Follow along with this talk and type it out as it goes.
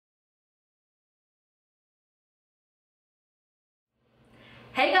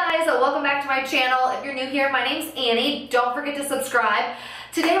back to my channel. If you're new here, my name's Annie. Don't forget to subscribe.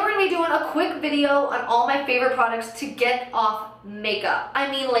 Today we're going to be doing a quick video on all my favorite products to get off makeup. I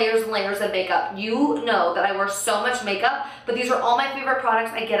mean layers and layers of makeup. You know that I wear so much makeup, but these are all my favorite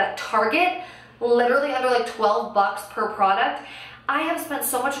products I get at Target, literally under like 12 bucks per product. I have spent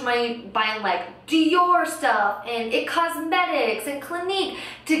so much money buying like Dior stuff and IT Cosmetics and Clinique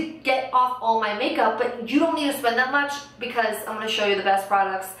to get off all my makeup, but you don't need to spend that much because I'm going to show you the best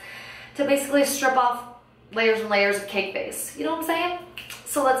products to basically strip off layers and layers of cake face. You know what I'm saying?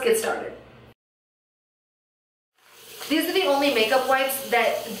 So let's get started. These are the only makeup wipes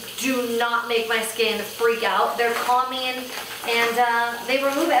that do not make my skin freak out. They're calming and they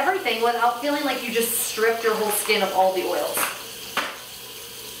remove everything without feeling like you just stripped your whole skin of all the oils.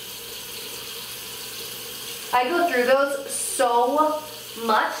 I go through those so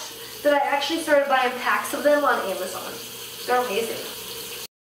much that I actually started buying packs of them on Amazon. They're amazing.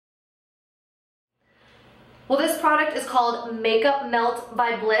 Well, this product is called Makeup Melt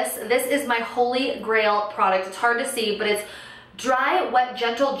by Bliss. This is my holy grail product. It's hard to see, but it's dry, wet,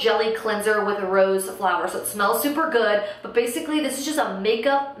 gentle jelly cleanser with rose flower. So it smells super good, but basically this is just a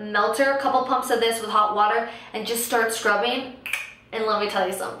makeup melter. A couple pumps of this with hot water and just start scrubbing. And let me tell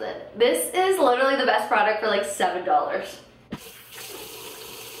you something. This is literally the best product for like $7.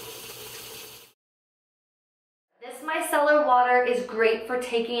 This micellar water is great for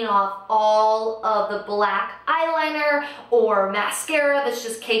taking off all of the black eyeliner or mascara that's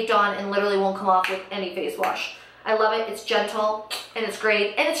just caked on and literally won't come off with any face wash. I love it. It's gentle and it's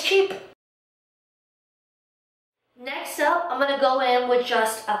great and it's cheap. Next up, I'm gonna go in with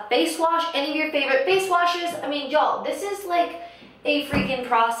just a face wash. Any of your favorite face washes? I mean, y'all, this is like a freaking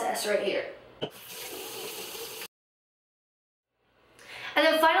process right here. And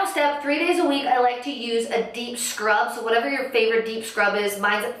then final step, 3 days a week, I like to use a deep scrub. So whatever your favorite deep scrub is,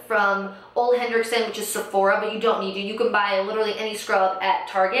 mine's from Ole Henriksen, which is Sephora, but you don't need to. You can buy literally any scrub at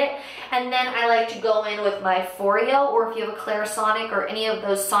Target. And then I like to go in with my Foreo, or if you have a Clarisonic or any of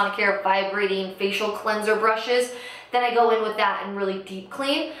those Sonicare vibrating facial cleanser brushes, then I go in with that and really deep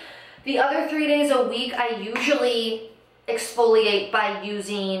clean. The other 3 days a week, I usually exfoliate by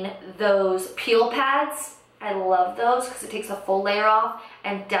using those peel pads. I love those because it takes a full layer off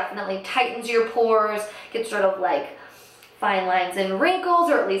and definitely tightens your pores, gets rid of like fine lines and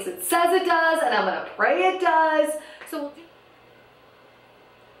wrinkles, or at least it says it does, and I'm gonna pray it does. So we'll do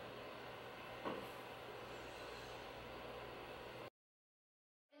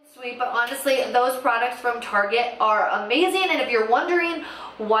sweet, but honestly, those products from Target are amazing. And if you're wondering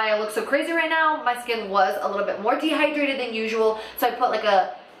why I look so crazy right now, my skin was a little bit more dehydrated than usual, so I put like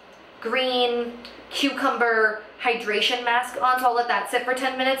a green cucumber hydration mask on, so I'll let that sit for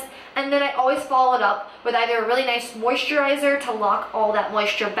 10 minutes, and then I always follow it up with either a really nice moisturizer to lock all that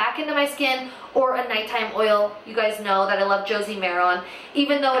moisture back into my skin, or a nighttime oil. You guys know that I love Josie Maran.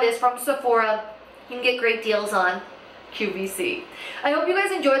 Even though it is from Sephora, you can get great deals on QVC. I hope you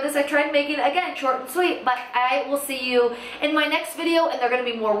guys enjoyed this. I tried making it, again, short and sweet, but I will see you in my next video, and they're going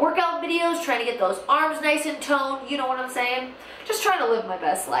to be more workout videos, trying to get those arms nice and toned, you know what I'm saying? Just trying to live my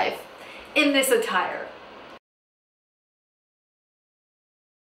best life in this attire.